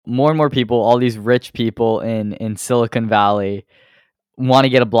more and more people, all these rich people in Silicon Valley want to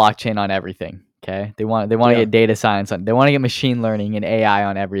get a blockchain on everything. Okay, they want to Yeah. get data science on. They want to get machine learning and AI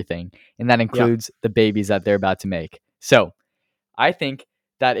on everything, and that includes the babies that they're about to make. So, I think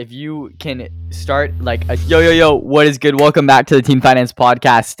that if you can start like a yo, what is good? Welcome back to the Team Finance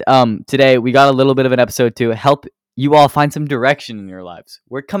Podcast. Today we got a little bit of an episode to help you all find some direction in your lives.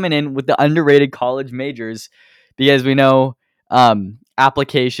 We're coming in with the underrated college majors because we know college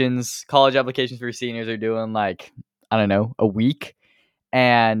applications for seniors are doing like, I don't know, a week.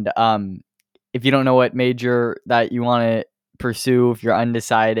 And if you don't know what major that you want to pursue, if you're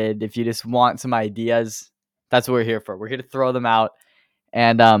undecided, if you just want some ideas, that's what we're here for. We're here to throw them out.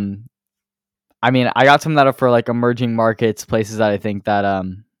 And I mean, I got some that are for like emerging markets, places that I think that are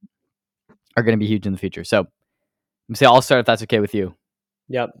going to be huge in the future. So I'll start if that's okay with you.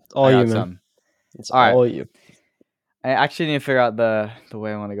 Yep, all you, man. It's all you. I actually need to figure out the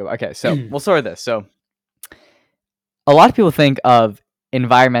way I want to go. Okay, so we'll start with this. So a lot of people think of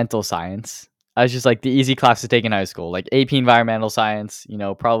environmental science as just like the easy class to take in high school, like AP Environmental Science. You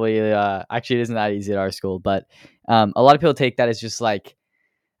know, probably actually it isn't that easy at our school, but a lot of people take that as just like,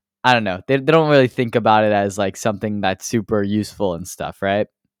 I don't know. They don't really think about it as like something that's super useful and stuff, right?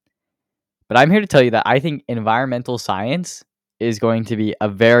 But I'm here to tell you that I think environmental science is going to be a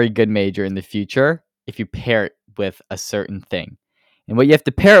very good major in the future if you pair it with a certain thing. And what you have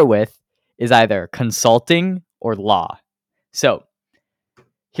to pair it with is either consulting or law. So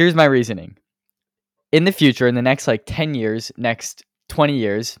here's my reasoning. In the future, in the next like 10 years, next 20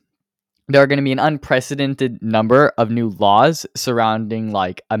 years, there are going to be an unprecedented number of new laws surrounding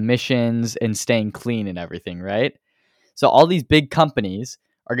like emissions and staying clean and everything, right? So all these big companies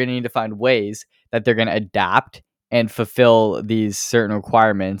are going to need to find ways that they're going to adapt and fulfill these certain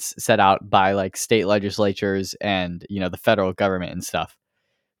requirements set out by like state legislatures and, you know, the federal government and stuff.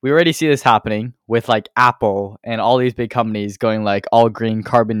 We already see this happening with like Apple and all these big companies going like all green,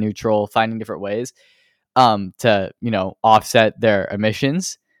 carbon neutral, finding different ways to, you know, offset their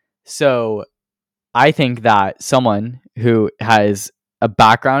emissions. So I think that someone who has a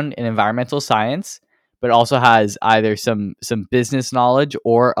background in environmental science, but also has either some business knowledge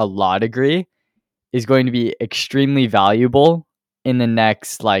or a law degree is going to be extremely valuable in the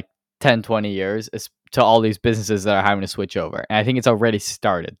next like 10, 20 years to all these businesses that are having to switch over. And I think it's already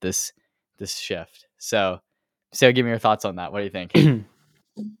started this shift. So give me your thoughts on that. What do you think?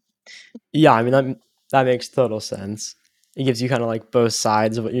 Yeah, I mean, that makes total sense. It gives you kind of like both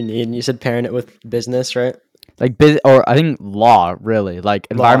sides of what you need. And you said pairing it with business, right? Like or I think law, really, like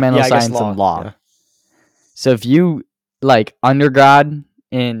environmental science and law. Yeah. So if you like undergrad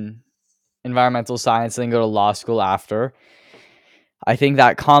in environmental science and then go to law school after, I think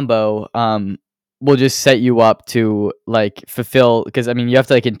that combo will just set you up to like fulfill, because I mean you have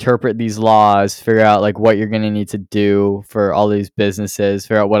to like interpret these laws, figure out like what you're going to need to do for all these businesses,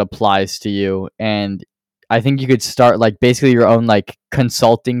 figure out what applies to you. And I think you could start like basically your own like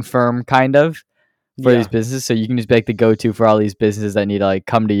consulting firm kind of for these businesses, so you can just be like the go-to for all these businesses that need to like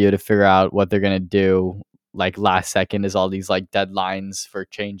come to you to figure out what they're going to do like last second as all these like deadlines for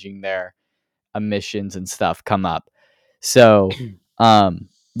changing their emissions and stuff come up. So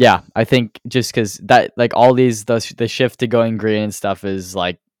yeah, I think just because that like all these the shift to going green and stuff is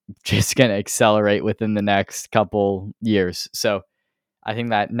like just gonna accelerate within the next couple years. So I think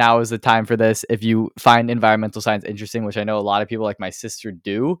that now is the time for this. If you find environmental science interesting, which I know a lot of people like my sister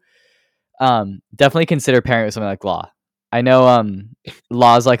do, definitely consider pairing it with something like law. I know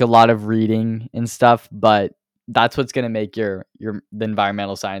law is like a lot of reading and stuff, but that's what's gonna make the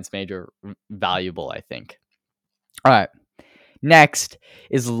environmental science major valuable, I think. All right. Next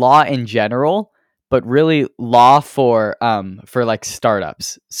is law in general, but really law for like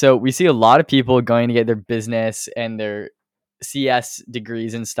startups. So we see a lot of people going to get their business and their CS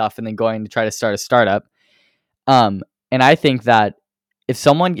degrees and stuff, and then going to try to start a startup. And I think that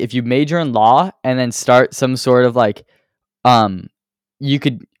if you major in law and then start some sort of like, you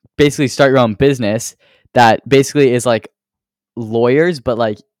could basically start your own business that basically is like lawyers, but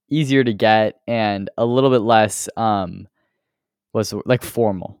like easier to get and a little bit less was like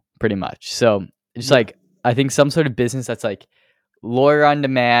formal, pretty much. So it's like, I think some sort of business that's like lawyer on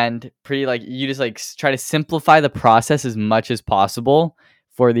demand, pretty like you just like try to simplify the process as much as possible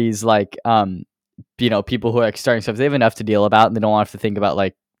for these like you know, people who are like starting stuff. They have enough to deal about and they don't want to have to think about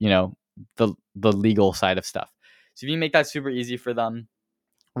like, you know, the legal side of stuff. So if you make that super easy for them,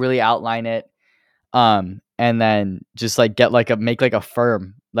 really outline it, and then just like make like a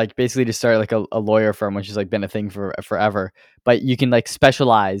firm, like basically just start like a lawyer firm, which has like been a thing for forever. But you can like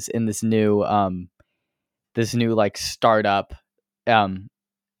specialize in this new like startup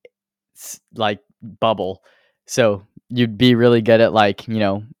like bubble. So you'd be really good at like,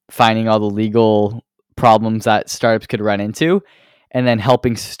 finding all the legal problems that startups could run into, and then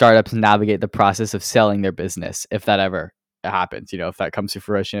helping startups navigate the process of selling their business if that ever happens. If that comes to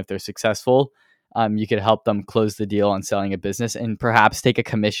fruition, if they're successful, you could help them close the deal on selling a business and perhaps take a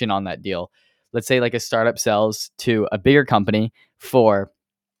commission on that deal. Let's say like a startup sells to a bigger company for,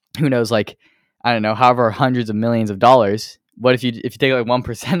 who knows, like, I don't know, however hundreds of millions of dollars. What if you take like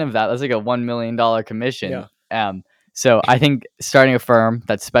 1% of that? That's like a $1 million commission. Yeah. So I think starting a firm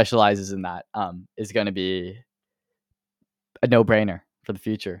that specializes in that is going to be a no-brainer for the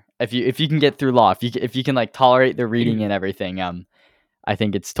future. If you can get through law, if you can like tolerate the reading and everything, I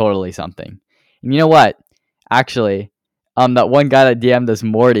think it's totally something. And you know what? Actually, that one guy that DM'd us,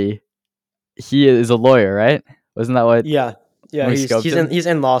 Morty, he is a lawyer, right? Wasn't that what? Yeah. He's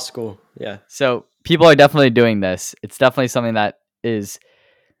in law school. Yeah. So people are definitely doing this. It's definitely something that is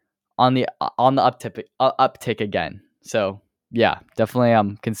on the uptick again. So yeah,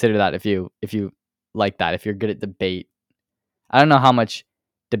 definitely consider that if you like that, if you're good at debate. I don't know how much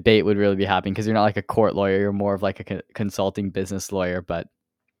debate would really be happening because you're not like a court lawyer. You're more of like a consulting business lawyer, but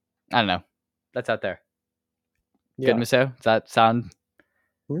I don't know. That's out there. Yeah. Good, Maso? Does that sound?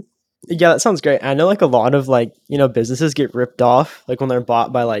 Yeah, that sounds great. I know like a lot of like, businesses get ripped off like when they're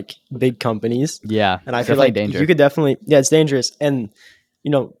bought by like big companies. Yeah. And I feel like you could definitely, it's dangerous. And,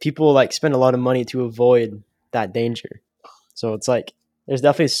 people like spend a lot of money to avoid that danger. So it's like, there's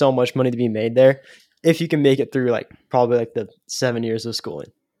definitely so much money to be made there if you can make it through like probably like the 7 years of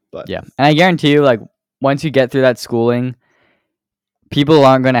schooling. But yeah. And I guarantee you, like once you get through that schooling, people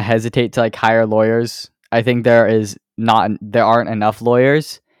aren't going to hesitate to like hire lawyers. I think there aren't enough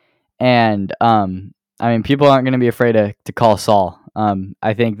lawyers. And I mean, people aren't going to be afraid to call Saul.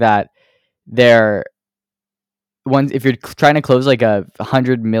 I think that if you're trying to close like a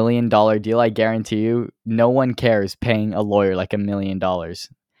 $100 million deal, I guarantee you, no one cares paying a lawyer like $1 million.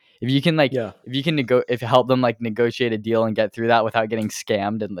 If you can if you help them like negotiate a deal and get through that without getting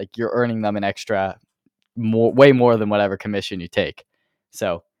scammed, and like you're earning them an extra way more than whatever commission you take.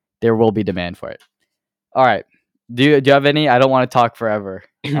 So there will be demand for it. All right. Do you have any? I don't want to talk forever.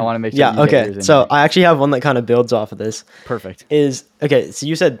 I want to make sure. Yeah. Okay. So I actually have one that kind of builds off of this. Perfect. So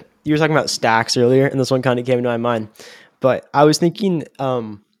you said you were talking about stacks earlier, and this one kind of came to my mind. But I was thinking,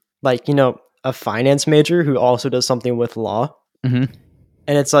 a finance major who also does something with law. Mm-hmm.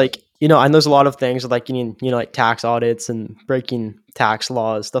 And it's like, I know there's a lot of things like like tax audits and breaking tax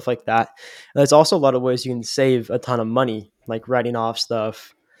laws, stuff like that. And there's also a lot of ways you can save a ton of money, like writing off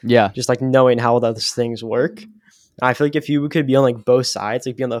stuff. Yeah. Just like knowing how those things work. I feel like if you could be on like both sides,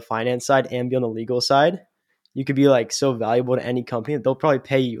 like be on the finance side and be on the legal side, you could be like so valuable to any company that they'll probably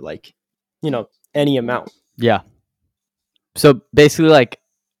pay you like, any amount. Yeah. So basically like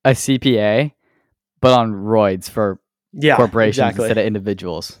a CPA, but on roids for corporations instead of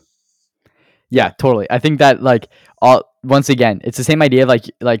individuals. Yeah, totally. I think that like once again, it's the same idea of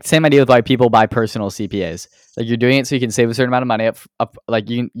like same idea with why people buy personal CPAs. Like you're doing it so you can save a certain amount of money up like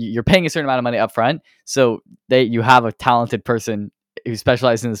you're paying a certain amount of money up front, so you have a talented person who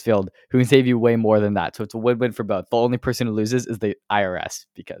specializes in this field who can save you way more than that. So it's a win-win for both. The only person who loses is the IRS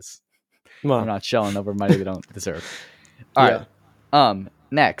because they're not shelling over money they don't deserve. All right.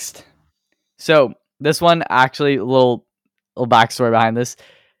 Next. So this one actually a little backstory behind this.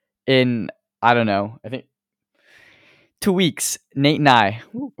 I don't know. I think 2 weeks, Nate and I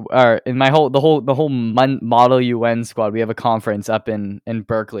are in the whole Model UN squad. We have a conference up in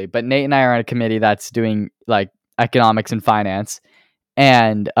Berkeley, but Nate and I are on a committee that's doing like economics and finance.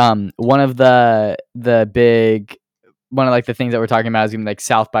 And one of the things that we're talking about is gonna be like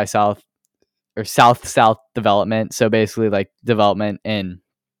South by South or South development. So basically like development in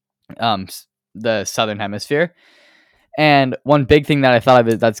the Southern Hemisphere. And one big thing that I thought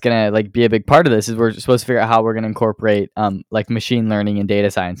of that's gonna like be a big part of this is we're supposed to figure out how we're gonna incorporate like machine learning and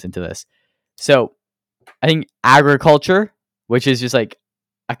data science into this. So I think agriculture, which is just like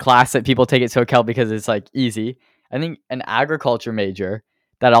a class that people take at SoCal because it's like easy. I think an agriculture major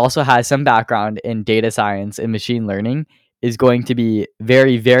that also has some background in data science and machine learning is going to be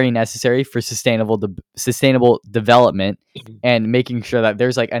very, very necessary for sustainable development and making sure that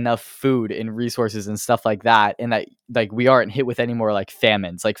there's like enough food and resources and stuff like that, and that like we aren't hit with any more like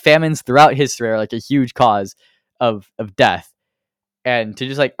famines. Like famines throughout history are like a huge cause of death, and to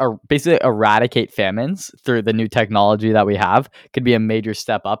just like basically eradicate famines through the new technology that we have could be a major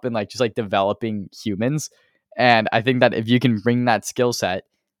step up in like just like developing humans. And I think that if you can bring that skill set,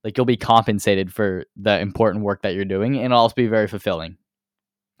 like you'll be compensated for the important work that you're doing, and it'll also be very fulfilling.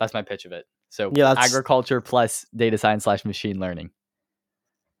 That's my pitch of it. So agriculture plus data science / machine learning.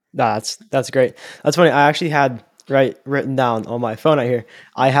 That's great. That's funny. I actually had written down on my phone right here.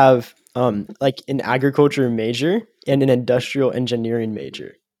 I have like an agriculture major and an industrial engineering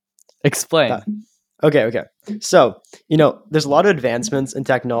major. Explain. That, okay. So, there's a lot of advancements in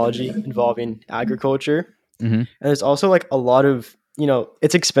technology involving agriculture. Mm-hmm. And there's also like a lot of,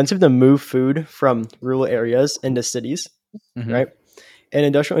 it's expensive to move food from rural areas into cities, Mm-hmm. right? And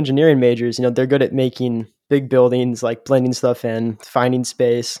industrial engineering majors, they're good at making big buildings, like blending stuff in, finding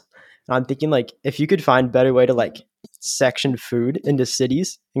space. And I'm thinking like if you could find better way to like section food into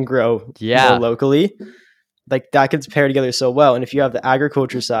cities and grow more locally, like that could pair together so well. And if you have the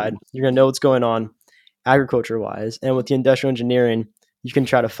agriculture side, you're gonna know what's going on agriculture wise. And with the industrial engineering, you can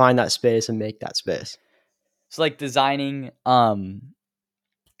try to find that space and make that space. So like designing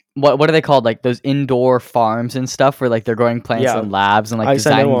what are they called? Like those indoor farms and stuff where like they're growing plants in labs and like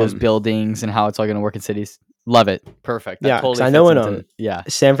designing those buildings and how it's all gonna work in cities. Love it. Perfect. That totally I know in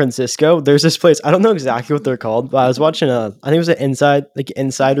San Francisco, there's this place. I don't know exactly what they're called, but I was watching I think it was an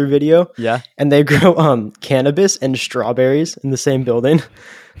insider video. Yeah. And they grow cannabis and strawberries in the same building.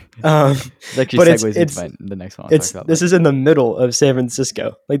 Actually segues into the next one. This is in the middle of San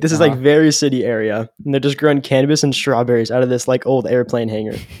Francisco. Like this is like very city area, and they're just growing cannabis and strawberries out of this like old airplane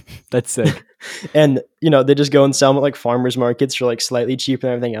hangar. That's sick. And they just go and sell them at like farmers markets for like slightly cheaper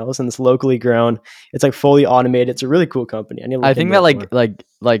than everything else, and it's locally grown. It's like fully automated. It's a really cool company. I think that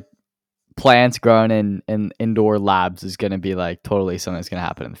like plants grown in indoor labs is gonna be like totally something that's gonna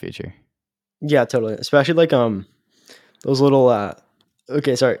happen in the future. Yeah, totally. Especially like those little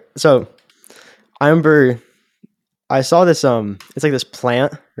okay, sorry. So I remember I saw this it's like this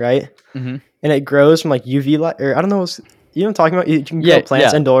plant, right? Mm-hmm. And it grows from like UV light, or I don't know, you know what I'm talking about? You can grow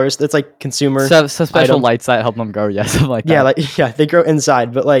plants indoors. It's like consumer. So special lights that help them grow, something like that. Yeah, they grow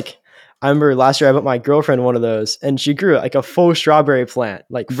inside. But like I remember last year I bought my girlfriend one of those, and she grew like a full strawberry plant,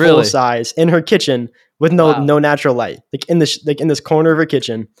 like full size in her kitchen with no natural light, like in this corner of her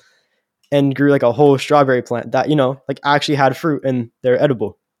kitchen. And grew like a whole strawberry plant that like actually had fruit and they're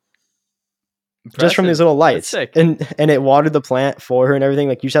edible. Impressive. Just from these little lights. And it watered the plant for her and everything.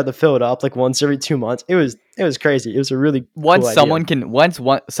 Like you just had to fill it up like once every 2 months. It was crazy. It was a really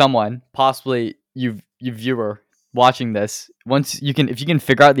someone possibly you viewer watching this, if you can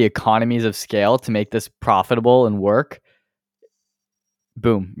figure out the economies of scale to make this profitable and work,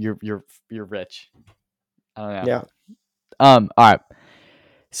 boom, you're rich. I don't know. Yeah. All right.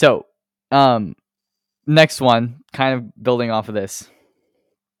 So next one, kind of building off of this,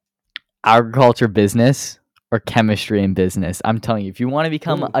 agriculture business or chemistry and business. I'm telling you, if you want to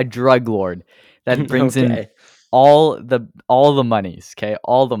become a drug lord that brings in all the monies,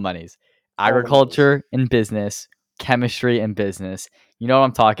 all the monies, agriculture and business, chemistry and business. You know what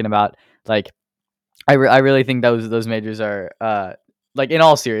I'm talking about? Like, I really think those majors are like, in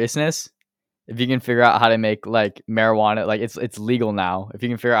all seriousness, if you can figure out how to make like marijuana, like it's legal now. If you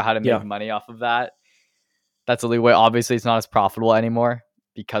can figure out how to make money off of that, that's a legal way. Obviously, it's not as profitable anymore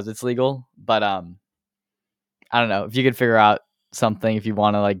because it's legal. But I don't know. If you could figure out something, if you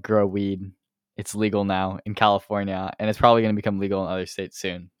want to like grow weed, it's legal now in California, and it's probably going to become legal in other states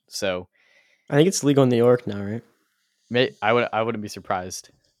soon. So I think it's legal in New York now, right? I wouldn't be surprised.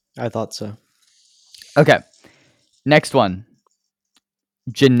 I thought so. Okay, next one: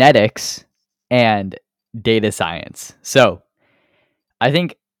 genetics and data science. So I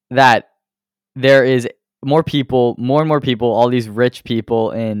think that there is more and more people, all these rich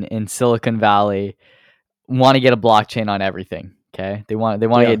people in Silicon Valley want to get a blockchain on everything. Okay. They want to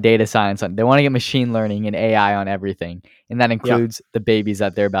get data science on, they want to get machine learning and AI on everything. And that includes the babies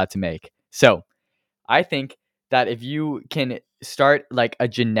that they're about to make. So I think that if you can start like a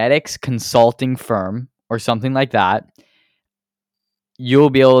genetics consulting firm or something like that,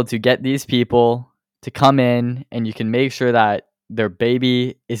 you'll be able to get these people to come in and you can make sure that their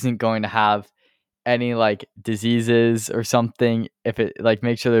baby isn't going to have any like diseases or something. If it like,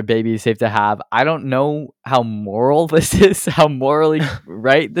 make sure their baby is safe to have. I don't know how moral this is, how morally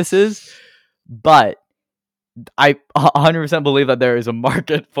right this is, but I 100% believe that there is a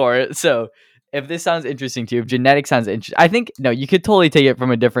market for it. So if this sounds interesting to you, if genetics sounds interesting, I think you could totally take it from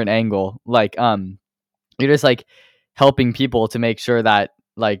a different angle. Like you're just like helping people to make sure that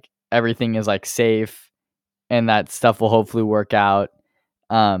like everything is like safe and that stuff will hopefully work out.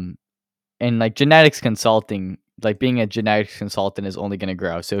 And like genetics consulting, like being a genetics consultant is only going to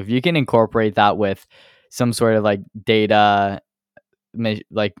grow. So if you can incorporate that with some sort of like data,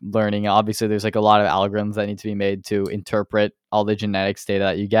 like learning, obviously there's like a lot of algorithms that need to be made to interpret all the genetics data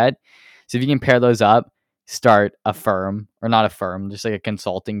that you get. So if you can pair those up, start a firm, or not a firm, just like a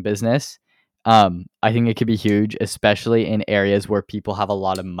consulting business. I think it could be huge, especially in areas where people have a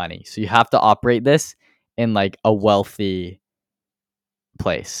lot of money. So you have to operate this in like a wealthy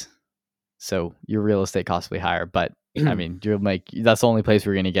place. So your real estate costs will be higher, but I mean, that's the only place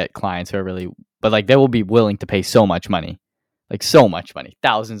we're going to get clients who are really, but like they will be willing to pay so much money, like so much money,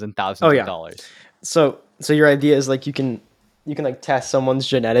 thousands and thousands of dollars. So your idea is like you can like test someone's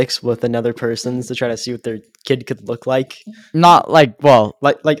genetics with another person's to try to see what their kid could look like. Not like, well,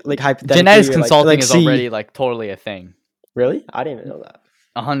 like hypothetically, genetics consulting is already like totally a thing. Really? I didn't even know that.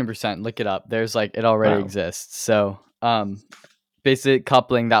 100%. Look it up. There's like, it already exists. So, basically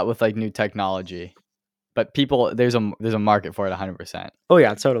coupling that with like new technology, but people, there's a market for it 100%. Oh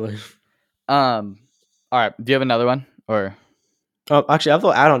yeah, totally. All right. Do you have another one or? Actually, I have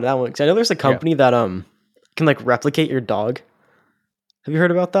to add on to that one because I know there's a company that can like replicate your dog. Have you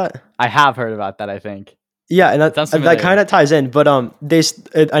heard about that? I have heard about that, I think. Yeah, and that kind of ties in. But I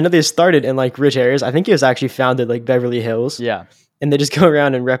know they started in like rich areas. I think it was actually founded like Beverly Hills. Yeah. And they just go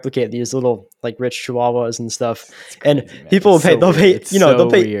around and replicate these little like rich chihuahuas and stuff. And people will pay. They'll pay. They'll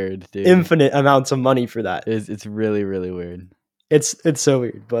pay weird, infinite amounts of money for that. It's really, really weird. It's so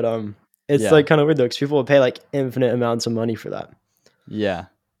weird, but it's like kind of weird though, because people will pay like infinite amounts of money for that. Yeah.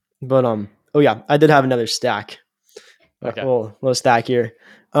 But oh yeah, I did have another stack. Okay. Little stack here.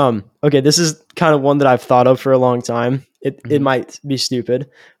 Okay, this is kind of one that I've thought of for a long time. It might be stupid,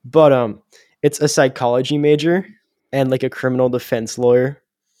 but it's a psychology major and like a criminal defense lawyer.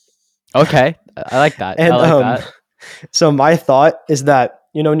 Okay, I like that. And I like that. So my thought is that,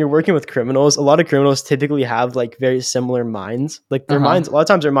 when you're working with criminals, a lot of criminals typically have like very similar minds. Like their minds, a lot of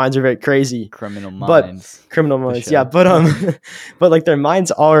times their minds are very crazy. Criminal minds, sure. Yeah. But but like their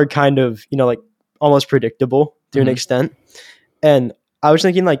minds are kind of, like almost predictable to an extent. And I was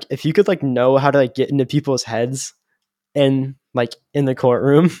thinking like if you could like know how to like get into people's heads and like in the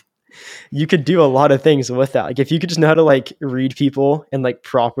courtroom, you could do a lot of things with that. Like if you could just know how to like read people and like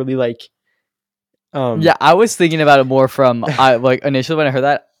properly like yeah, I was thinking about it more from like initially when I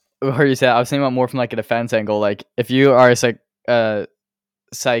heard you say that, I was thinking about more from like a defense angle. Like if you are a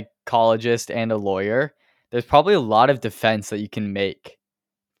psychologist and a lawyer, there's probably a lot of defense that you can make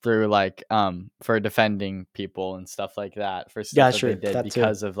through like for defending people and stuff like that for stuff that they did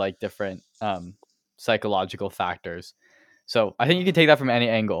because of like different psychological factors. So I think you could take that from any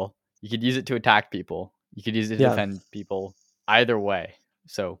angle. You could use it to attack people. You could use it to defend people. Either way.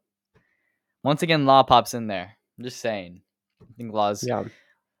 So once again, law pops in there. I'm just saying. I think laws,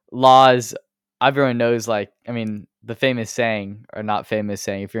 everyone knows, like, I mean, the famous saying, or not famous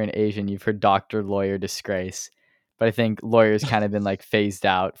saying, if you're an Asian, you've heard doctor, lawyer, disgrace. But I think lawyers kind of been like phased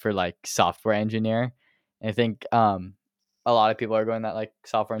out for like software engineer. And I think a lot of people are going that like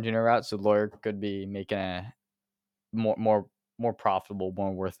software engineer route. So lawyer could be making a more profitable,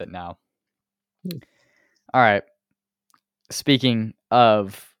 more worth it now. All right. Speaking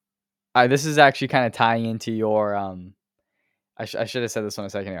of, this is actually kind of tying into your I should have said this one a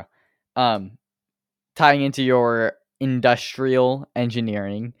second ago. Tying into your industrial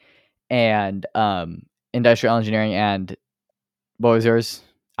engineering and what was yours?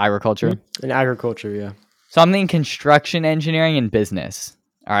 Agriculture. And agriculture, yeah. So I'm thinking construction engineering and business.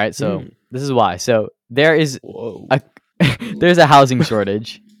 All right, so this is why. So there is there's a housing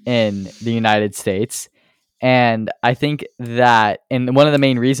shortage in the United States. And I think that, and one of the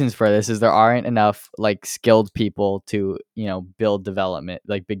main reasons for this is there aren't enough like skilled people to, build development,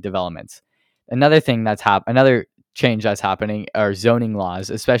 like big developments. Another thing another change that's happening are zoning laws,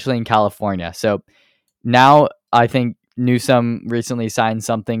 especially in California. So now I think Newsom recently signed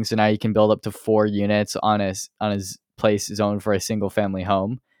something, so now you can build up to 4 units on a place zoned for a single family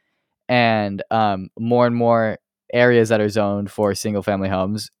home, and more and more areas that are zoned for single family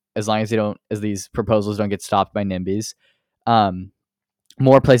homes, as long as these proposals don't get stopped by NIMBYs,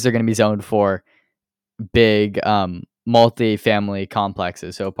 more places are going to be zoned for big multi-family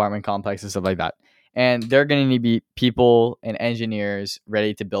complexes, so apartment complexes, stuff like that. And they're going to need to be people and engineers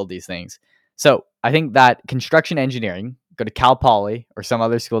ready to build these things. So I think that construction engineering, go to Cal Poly or some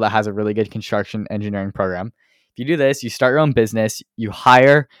other school that has a really good construction engineering program. If you do this, you start your own business, you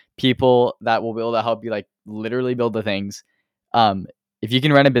hire people that will be able to help you like literally build the things. If you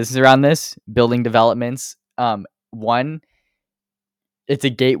can run a business around this, building developments, one, it's a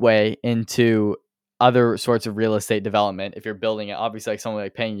gateway into other sorts of real estate development. If you're building it, obviously like someone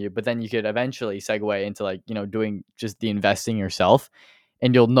like paying you, but then you could eventually segue into like, doing just the investing yourself,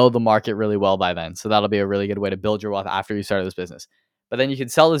 and you'll know the market really well by then. So that'll be a really good way to build your wealth after you start this business. But then you can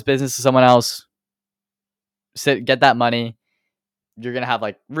sell this business to someone else, get that money. You're going to have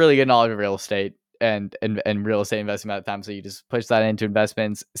like really good knowledge of real estate. and real estate investing at the time. So you just push that into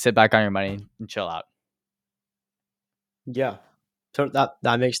investments, sit back on your money, and chill out. Yeah,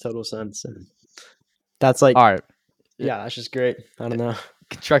 that makes total sense. And that's like, all right. Yeah, that's just great. I don't know.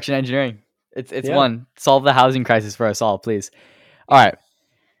 Construction engineering. It's one. Solve the housing crisis for us all, please. All right.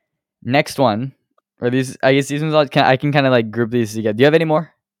 Next one. Or these, I guess these ones I can kind of like group these together. Do you have any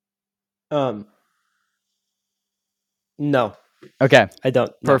more? No. Okay. I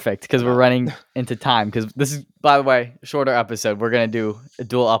don't. Perfect, because we're running into time. Because this is, by the way, a shorter episode. We're gonna do a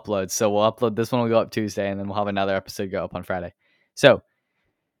dual upload. So we'll upload this one. Will go up Tuesday, and then we'll have another episode go up on Friday. So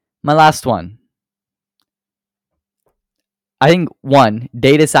my last one. I think one,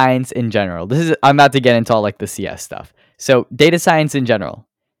 data science in general. I'm about to get into all like the CS stuff. So data science in general.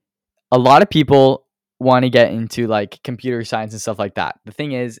 A lot of people want to get into like computer science and stuff like that. The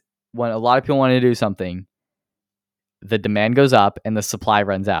thing is, when a lot of people want to do something, the demand goes up and the supply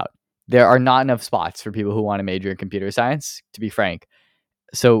runs out. There are not enough spots for people who want to major in computer science, to be frank.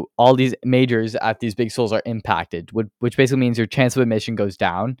 So all these majors at these big schools are impacted, which basically means your chance of admission goes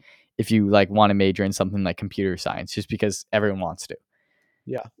down if you like want to major in something like computer science, just because everyone wants to.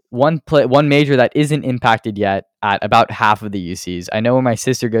 Yeah. One major that isn't impacted yet at about half of the UCs. I know when my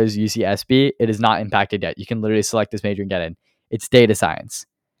sister goes UCSB, it is not impacted yet. You can literally select this major and get in. It's data science.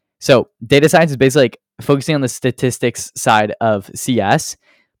 So data science is basically like focusing on the statistics side of CS,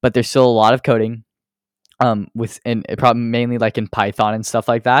 but there's still a lot of coding, probably mainly like in Python and stuff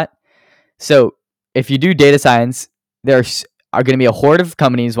like that. So if you do data science, there are going to be a horde of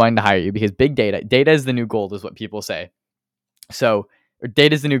companies wanting to hire you because big data is the new gold, is what people say. So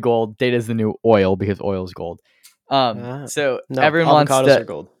data is the new gold. Data is the new oil because oil is gold. So no, everyone wants to. Avocados are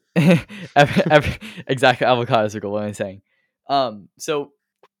gold. Exactly, avocados are gold. What am I saying? So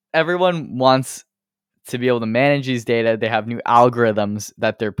everyone wants to be able to manage these data. They have new algorithms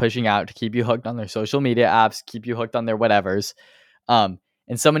that they're pushing out to keep you hooked on their social media apps, keep you hooked on their whatevers. And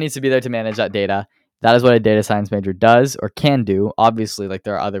someone needs to be there to manage that data. That is what a data science major does or can do. Obviously, like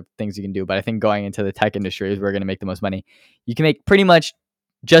there are other things you can do, but I think going into the tech industry is where we're going to make the most money. You can make pretty much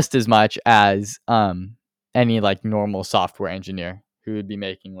just as much as any like normal software engineer who would be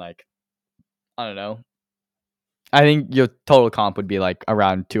making like, I don't know. I think your total comp would be like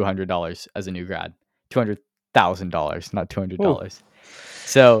around $200 as a new grad. $200,000, not $200. Ooh.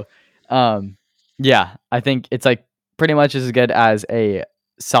 So, yeah, I think it's like pretty much as good as a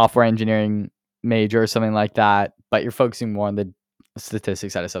software engineering major or something like that, but you're focusing more on the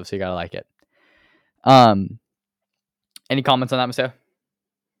statistics side of stuff, so you gotta like it. Any comments on that,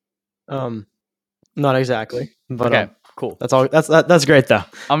 Mateo? Not exactly. But okay, cool. That's all. That's great though.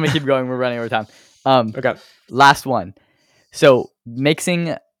 I'm gonna keep going. We're running over time. Okay. Last one. So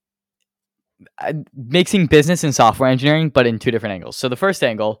mixing business and software engineering, but in two different angles. So the first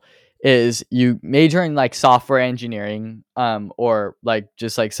angle is you major in like software engineering, or like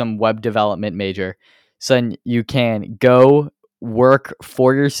just like some web development major. So then you can go work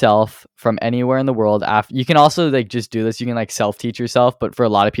for yourself from anywhere in the world. After you can also like just do this. You can like self-teach yourself, but for a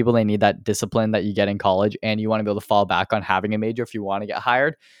lot of people, they need that discipline that you get in college, and you want to be able to fall back on having a major if you want to get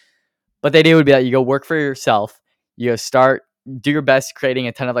hired. But the idea would be that you go work for yourself. You do your best creating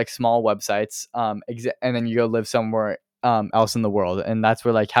a ton of like small websites, and then you go live somewhere else in the world. And that's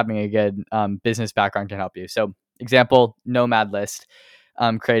where like having a good business background can help you. So example, Nomad List,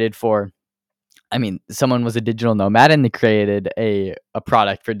 created for, someone was a digital nomad and they created a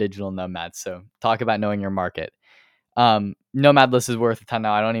product for digital nomads. So talk about knowing your market. Nomad List is worth a ton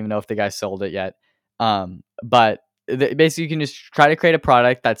now. I don't even know if the guy sold it yet. But basically you can just try to create a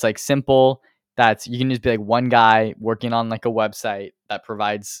product that's like simple, you can just be like one guy working on like a website that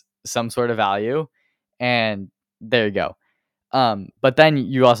provides some sort of value, and there you go. But then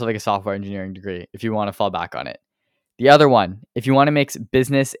you also have like a software engineering degree if you want to fall back on it. The other one, if you want to mix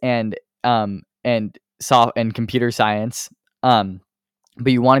business and computer science, but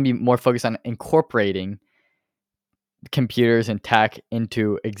you want to be more focused on incorporating computers and tech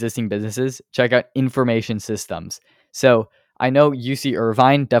into existing businesses, check out information systems. So I know UC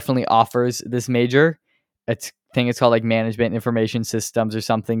Irvine definitely offers this major. I think it's called like management information systems or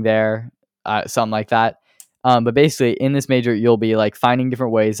something there, something like that. But basically in this major, you'll be like finding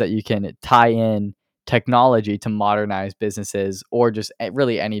different ways that you can tie in technology to modernize businesses or just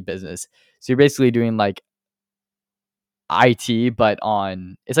really any business. So you're basically doing like IT, but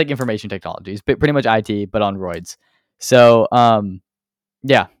it's like information technologies, but pretty much IT, but on roids. So,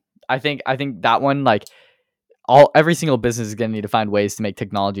 yeah, I think that one, like every single business is going to need to find ways to make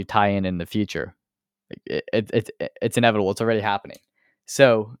technology tie in the future. It's inevitable. It's already happening.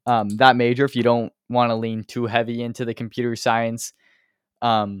 So, that major, if you don't want to lean too heavy into the computer science,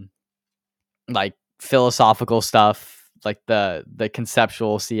 like philosophical stuff, like the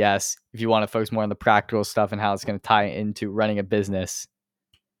conceptual CS. If you want to focus more on the practical stuff and how it's going to tie into running a business,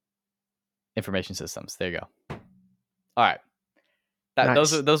 information systems. There you go. All right.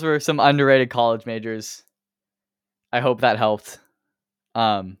 Nice. Those were some underrated college majors. I hope that helped.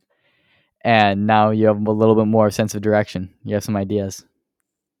 And now you have a little bit more sense of direction. You have some ideas.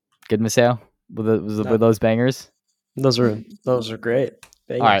 Good, Maseo? Were those bangers? Those are great.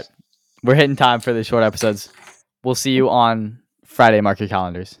 Bangers. All right. We're hitting time for the short episodes. We'll see you on Friday. Mark your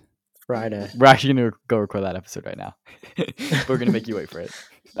calendars. Friday. We're actually going to go record that episode right now. We're going to make you wait for it.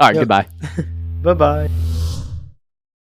 All right. Yep. Goodbye. Bye-bye.